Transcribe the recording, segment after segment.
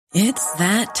It's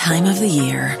that time of the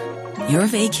year. Your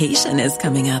vacation is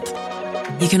coming up.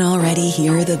 You can already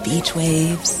hear the beach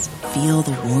waves, feel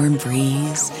the warm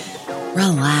breeze,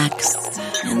 relax,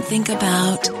 and think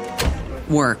about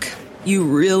work. You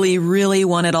really, really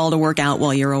want it all to work out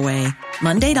while you're away.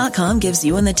 Monday.com gives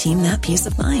you and the team that peace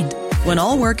of mind. When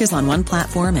all work is on one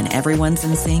platform and everyone's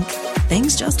in sync,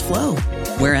 things just flow.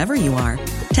 Wherever you are,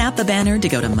 tap the banner to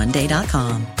go to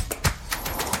Monday.com.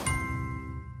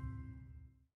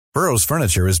 Burrow's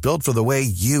furniture is built for the way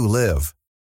you live.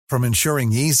 From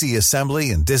ensuring easy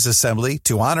assembly and disassembly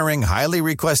to honoring highly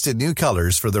requested new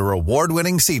colors for their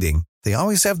award-winning seating, they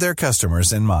always have their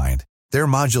customers in mind. Their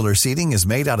modular seating is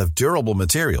made out of durable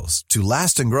materials to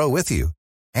last and grow with you.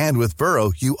 And with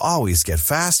Burrow, you always get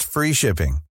fast, free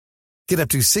shipping. Get up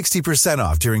to 60%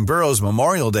 off during Burrow's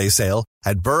Memorial Day sale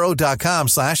at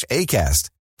burrow.com/ACAST.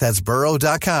 That's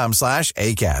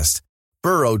burrow.com/ACAST.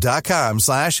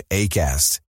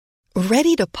 burrow.com/ACAST.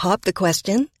 Ready to pop the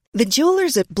question? The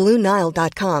jewelers at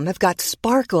BlueNile.com have got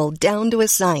sparkle down to a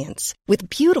science with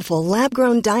beautiful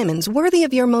lab-grown diamonds worthy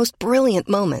of your most brilliant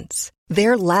moments.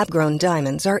 Their lab-grown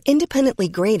diamonds are independently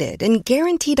graded and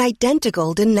guaranteed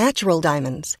identical to natural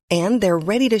diamonds, and they're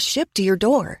ready to ship to your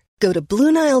door. Go to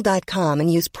BlueNile.com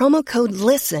and use promo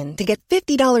code LISTEN to get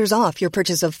 $50 off your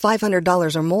purchase of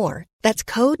 $500 or more.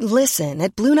 That's code LISTEN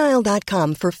at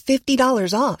BlueNile.com for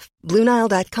 $50 off.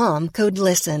 BlueNile.com, code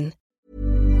LISTEN.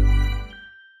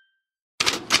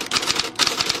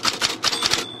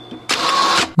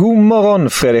 God morgon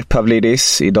Fredrik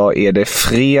Pavlidis. Idag är det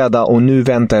fredag och nu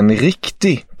väntar en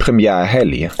riktig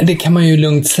premiärhelg. Det kan man ju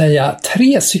lugnt säga.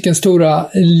 3 stycken stora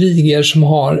ligor som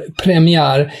har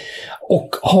premiär och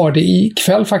har det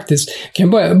ikväll faktiskt. Kan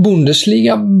jag börja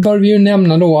Bundesliga bör vi ju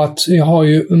nämna då att vi har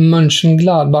ju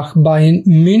Mönchengladbach Bayern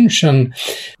München.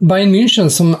 Bayern München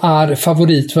som är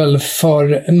favorit väl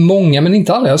för många men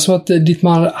inte alla. Jag så att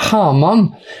Dietmar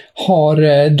Hamann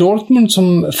har Dortmund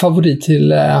som favorit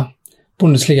till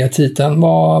Bundesliga-titeln.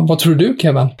 Vad tror du,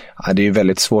 Kevin? Ja, det är ju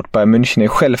väldigt svårt. Bayern München är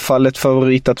självfallet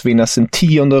favorit att vinna sin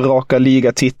 10:e raka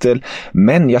ligatitel.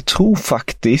 Men jag tror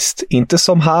faktiskt, inte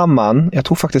som Hamann, jag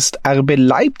tror faktiskt RB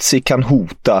Leipzig kan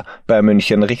hota Bayern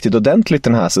München riktigt ordentligt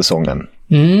den här säsongen.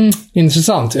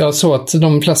 Intressant. Jag såg att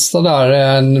de flesta där,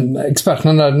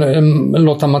 experterna där,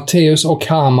 Lothar Matthäus och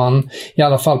Hamann, i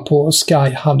alla fall på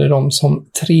Sky, hade de som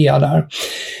 3 där.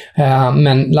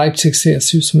 Men Leipzig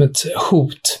ses ju som ett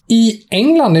hot. I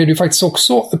England är det ju faktiskt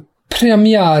också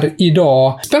premiär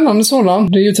idag. Spännande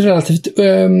sådan. Det är ju ett relativt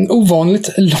ovanligt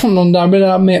London-derby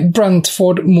där med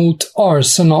Brentford mot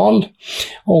Arsenal.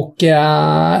 Och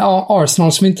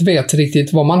Arsenal som inte vet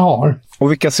riktigt vad man har.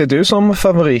 Och vilka ser du som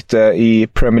favoriter i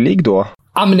Premier League då?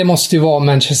 Ja, men det måste ju vara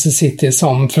Manchester City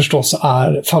som förstås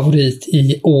är favorit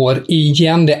i år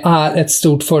igen. Det är ett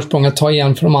stort försprång att ta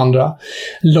igen för de andra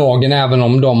lagen, även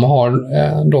om de har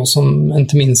då som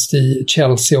inte minst i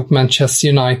Chelsea och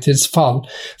Manchester Uniteds fall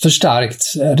förstärkt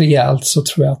rejält, så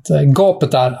tror jag att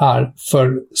gapet där är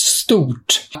för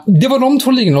stort. Det var de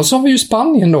 2 ligorna. Och så har vi ju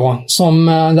Spanien då, som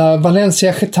där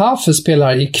Valencia Getafe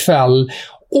spelar ikväll.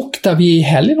 Och där vi i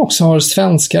helgen också har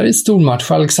svenskar i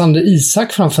stormatch. Alexander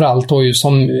Isak framförallt då ju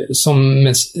som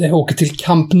åker till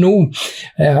Camp Nou.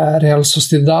 Real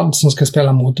Sociedad som ska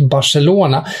spela mot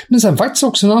Barcelona. Men sen faktiskt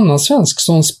också en annan svensk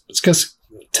som ska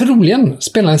troligen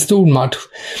spela en stormatch.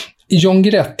 John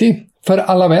Guidetti för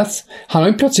Alaves. Han har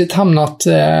ju plötsligt hamnat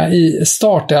i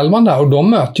startelvan där och de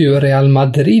möter ju Real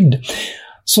Madrid.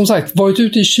 Som sagt, varit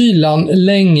ute i kylan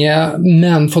länge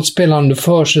men fått spela under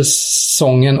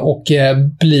försäsongen och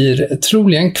blir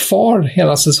troligen kvar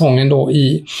hela säsongen då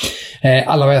i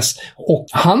Alaves. Och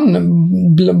han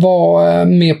var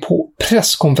med på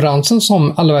presskonferensen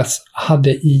som Alaves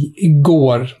hade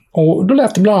igår. Och då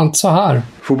lät det bland annat så här.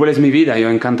 Fútbol es mi vida, yo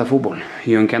encanta fútbol.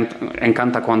 Yo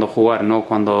encanta cuando jugar, no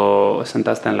cuando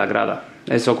sentaste en la grada.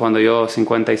 Eso cuando yo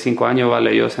 55 años,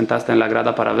 vale, yo sentaste en la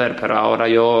grada para ver, pero ahora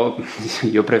yo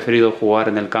preferido jugar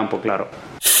en el campo, claro.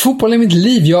 Fotboll är mitt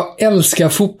liv, jag älskar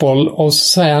fotboll, och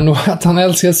så säger han att han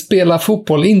älskar att spela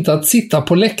fotboll, inte att sitta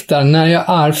på läktaren när jag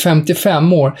är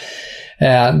 55 år.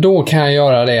 Då kan jag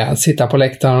göra det, sitta på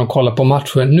läktaren och kolla på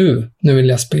matchen. Nu vill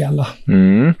jag spela.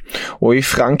 Och i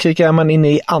Frankrike är man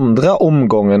inne i andra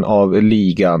omgången av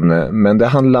ligan, men det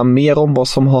handlar mer om vad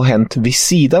som har hänt vid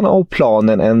sidan av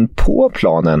planen än på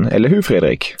planen, eller hur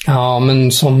Fredrik? Ja,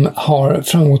 men som har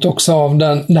framgått också av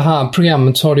det här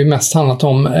programmet så har det ju mest handlat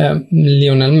om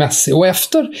Lionel Messi, och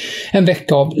efter en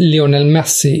vecka av Lionel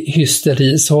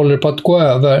Messi-hysteri så håller det på att gå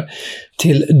över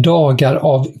till dagar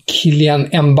av Kylian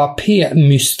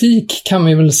Mbappé-mystik kan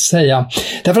vi väl säga.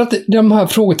 Därför att de här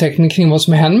frågetecknen kring vad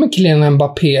som händer med Kylian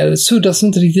Mbappé suddas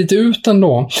inte riktigt ut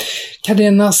ändå.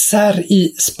 Cadena Ser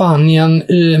i Spanien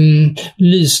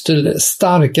lyste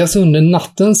starkast under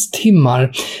nattens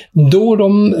timmar då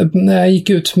de gick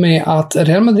ut med att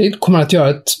Real Madrid kommer att göra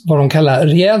ett vad de kallar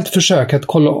rejält försök att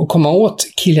komma åt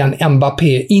Kylian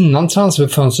Mbappé innan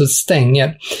transferfönstret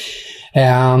stänger.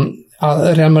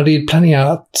 Real Madrid planerar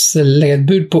att lägga ett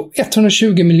bud på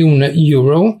 120 miljoner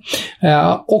euro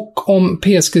och om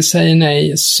PSG säger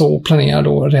nej så planerar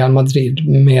då Real Madrid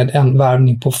med en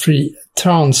värvning på free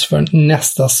transfer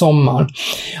nästa sommar.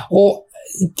 Och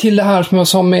till det här som jag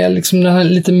sa med liksom den här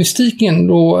lite mystiken,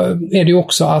 då är det ju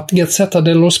också att Gazzetta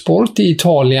dello Sport i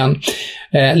Italien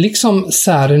liksom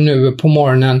Sarri nu på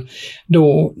morgonen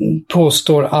då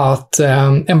påstår att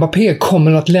Mbappé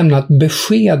kommer att lämna ett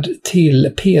besked till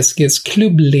PSGs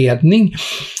klubbledning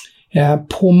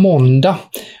på måndag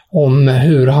om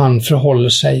hur han förhåller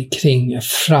sig kring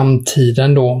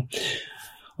framtiden då.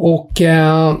 Och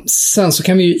sen så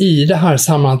kan vi ju i det här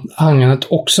sammanhanget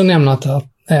också nämna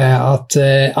att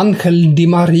Angel Di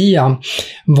Maria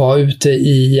var ute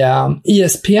i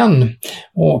ESPN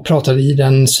och pratade i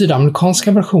den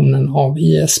sydamerikanska versionen av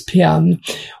ESPN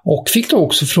och fick då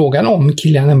också frågan om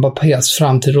Kylian Mbappés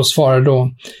framtid och svarade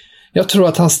då: jag tror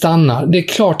att han stannar. Det är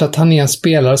klart att han är en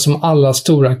spelare som alla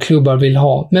stora klubbar vill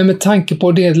ha, men med tanke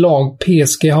på det lag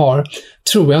PSG har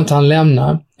tror jag inte han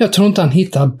lämnar. Jag tror inte han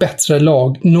hittar bättre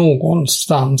lag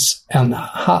någonstans än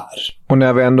här. Och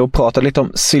när vi ändå pratar lite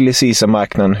om silly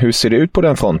season-marknaden, hur ser det ut på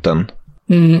den fronten?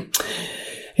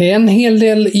 En hel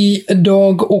del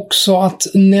idag också att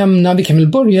nämna. Vi kan väl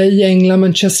börja i England.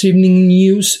 Manchester Evening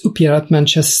News uppger att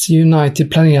Manchester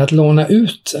United planerar att låna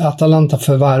ut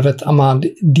Atalanta-förvärvet Amad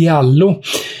Diallo.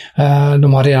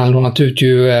 De har redan lånat ut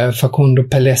Facundo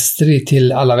Pellistri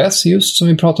till Alaves, just som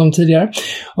vi pratade om tidigare.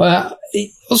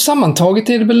 Och sammantaget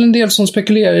är det väl en del som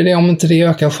spekulerar i det, om inte det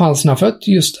ökar chanserna för att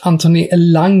just Anthony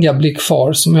Elanga blir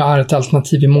kvar, som ju är ett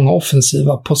alternativ i många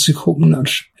offensiva positioner.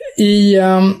 I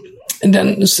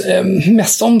den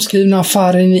mest omskrivna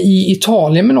affären i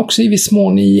Italien men också i viss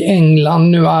mån i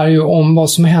England nu är ju om vad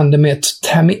som händer med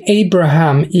Tammy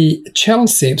Abraham i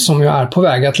Chelsea, som ju är på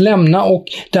väg att lämna, och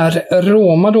där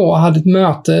Roma då hade ett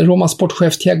möte, Romas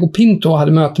sportchef Thiago Pinto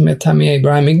hade möte med Tammy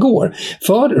Abraham igår,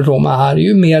 för Roma är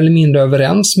ju mer eller mindre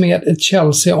överens med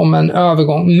Chelsea om en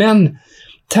övergång, men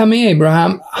Tammy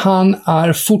Abraham, han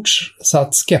är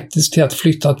fortsatt skeptisk till att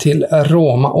flytta till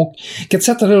Roma, och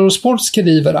Gazzetta dello Sport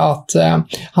skriver att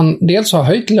han dels har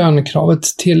höjt lönekravet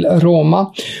till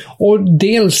Roma och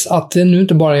dels att det nu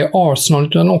inte bara är Arsenal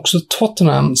utan också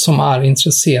Tottenham som är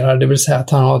intresserade, det vill säga att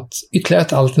han har ytterligare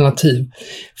ett alternativ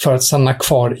för att stanna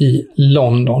kvar i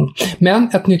London. Men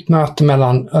ett nytt möte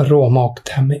mellan Roma och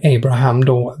Tammy Abraham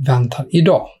då väntar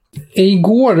idag.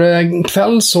 Igår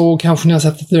kväll så kanske ni har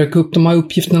sett att det dök upp de här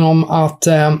uppgifterna om att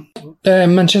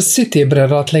Manchester City är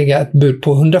beredda att lägga ett bud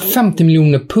på 150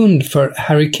 miljoner pund för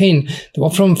Harry Kane. Det var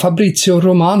från Fabrizio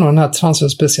Romano, den här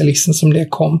transferspecialisten, som det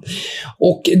kom.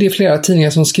 Och det är flera tidningar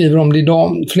som skriver om det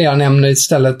idag. Flera nämner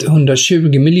istället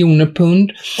 120 miljoner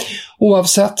pund.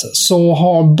 Oavsett så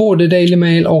har både Daily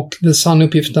Mail och The Sun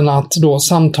uppgiften att då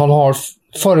samtal har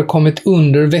förekommit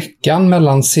under veckan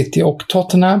mellan City och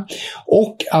Tottenham,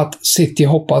 och att City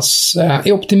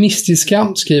är optimistiska,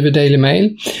 skriver Daily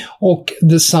Mail, och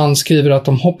The Sun skriver att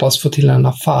de hoppas få till en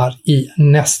affär i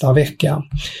nästa vecka.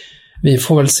 Vi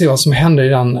får väl se vad som händer i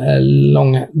den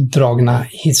långdragna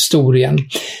historien.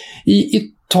 I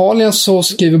Italien så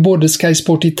skriver både Sky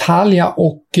Sport Italia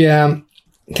och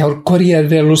Corriere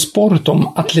dello Sport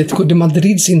om Atletico de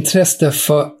Madrids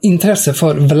intresse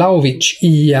för Vlahovic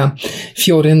i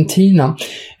Fiorentina.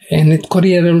 Enligt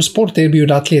Corriere dello Sport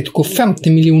erbjuder Atletico 50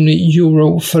 miljoner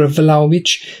euro för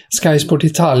Vlahovic. Sky Sport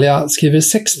Italia skriver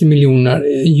 60 miljoner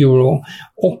euro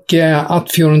och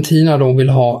att Fiorentina då vill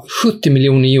ha 70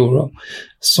 miljoner euro.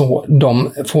 Så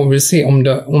de får vi se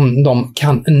om de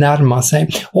kan närma sig.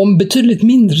 Om betydligt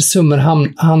mindre summor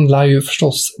handlar ju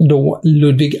förstås då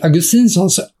Ludvig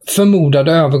Augustinssons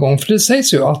förmodade övergång. För det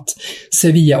sägs ju att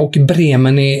Sevilla och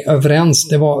Bremen är överens.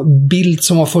 Det var Bild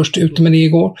som var först ute med det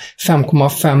igår.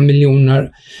 5,5 miljoner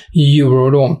euro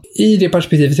då. I det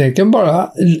perspektivet tänkte jag bara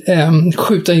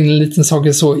skjuta in en liten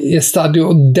sak. Så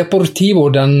Estadio Deportivo,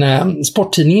 den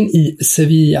sporttidningen i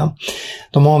Sevilla,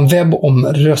 de har en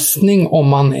webbomröstning om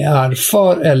man är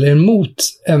för eller emot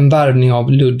en värvning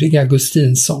av Ludvig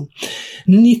Augustinsson.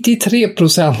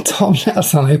 93% av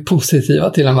läsarna är positiva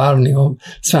till en värvning av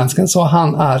svensken, så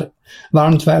han är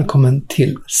varmt välkommen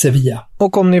till Sevilla.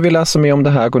 Och om ni vill läsa mer om det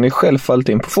här går ni självfallet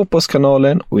in på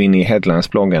Fotbollskanalen och in i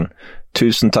Headlines-bloggen.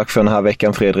 Tusen tack för den här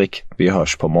veckan, Fredrik. Vi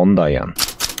hörs på måndag igen.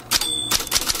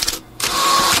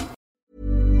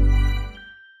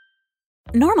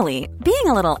 Normally, being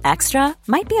a little extra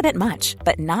might be a bit much,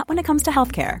 but not when it comes to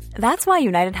healthcare. That's why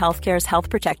United Healthcare's Health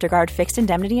Protector Guard fixed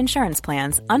indemnity insurance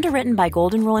plans, underwritten by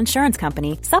Golden Rule Insurance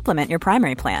Company, supplement your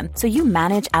primary plan so you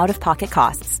manage out-of-pocket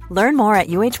costs. Learn more at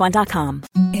uh1.com.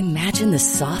 Imagine the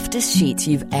softest sheets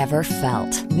you've ever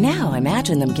felt. Now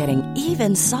imagine them getting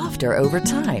even softer over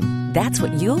time. That's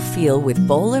what you'll feel with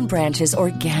Boll & Branch's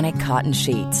organic cotton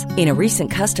sheets. In a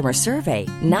recent customer survey,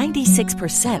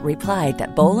 96% replied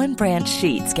that Boll & Branch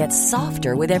sheets get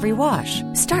softer with every wash.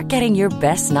 Start getting your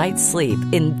best night's sleep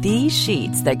in these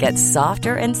sheets that get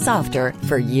softer and softer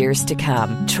for years to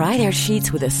come. Try their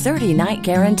sheets with a 30-night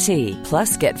guarantee.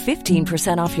 Plus, get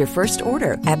 15% off your first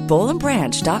order at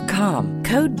bollandbranch.com.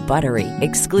 Code BUTTERY.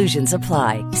 Exclusions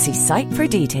apply. See site for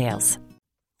details.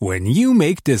 When you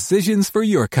make decisions for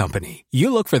your company,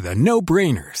 you look for the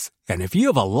no-brainers. And if you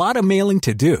have a lot of mailing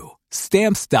to do,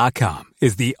 Stamps.com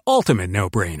is the ultimate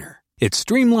no-brainer. It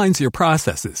streamlines your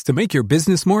processes to make your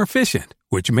business more efficient,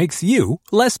 which makes you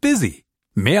less busy.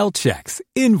 Mail checks,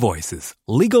 invoices,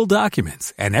 legal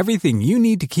documents, and everything you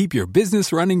need to keep your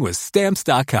business running with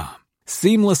Stamps.com.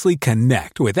 Seamlessly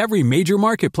connect with every major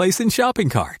marketplace and shopping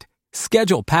cart.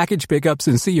 Schedule package pickups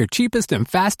and see your cheapest and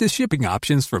fastest shipping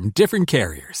options from different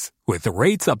carriers. With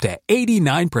rates up to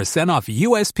 89% off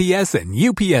USPS and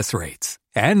UPS rates.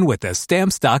 And with the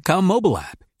Stamps.com mobile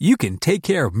app, you can take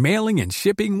care of mailing and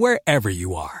shipping wherever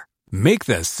you are. Make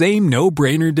the same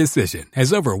no-brainer decision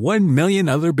as over 1 million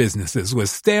other businesses with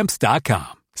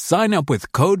Stamps.com. Sign up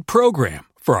with code PROGRAM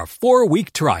for a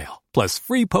 4-week trial, plus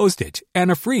free postage and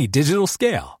a free digital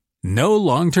scale. No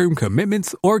long-term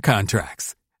commitments or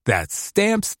contracts. That's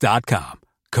Stamps.com.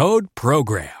 Code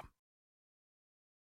PROGRAM.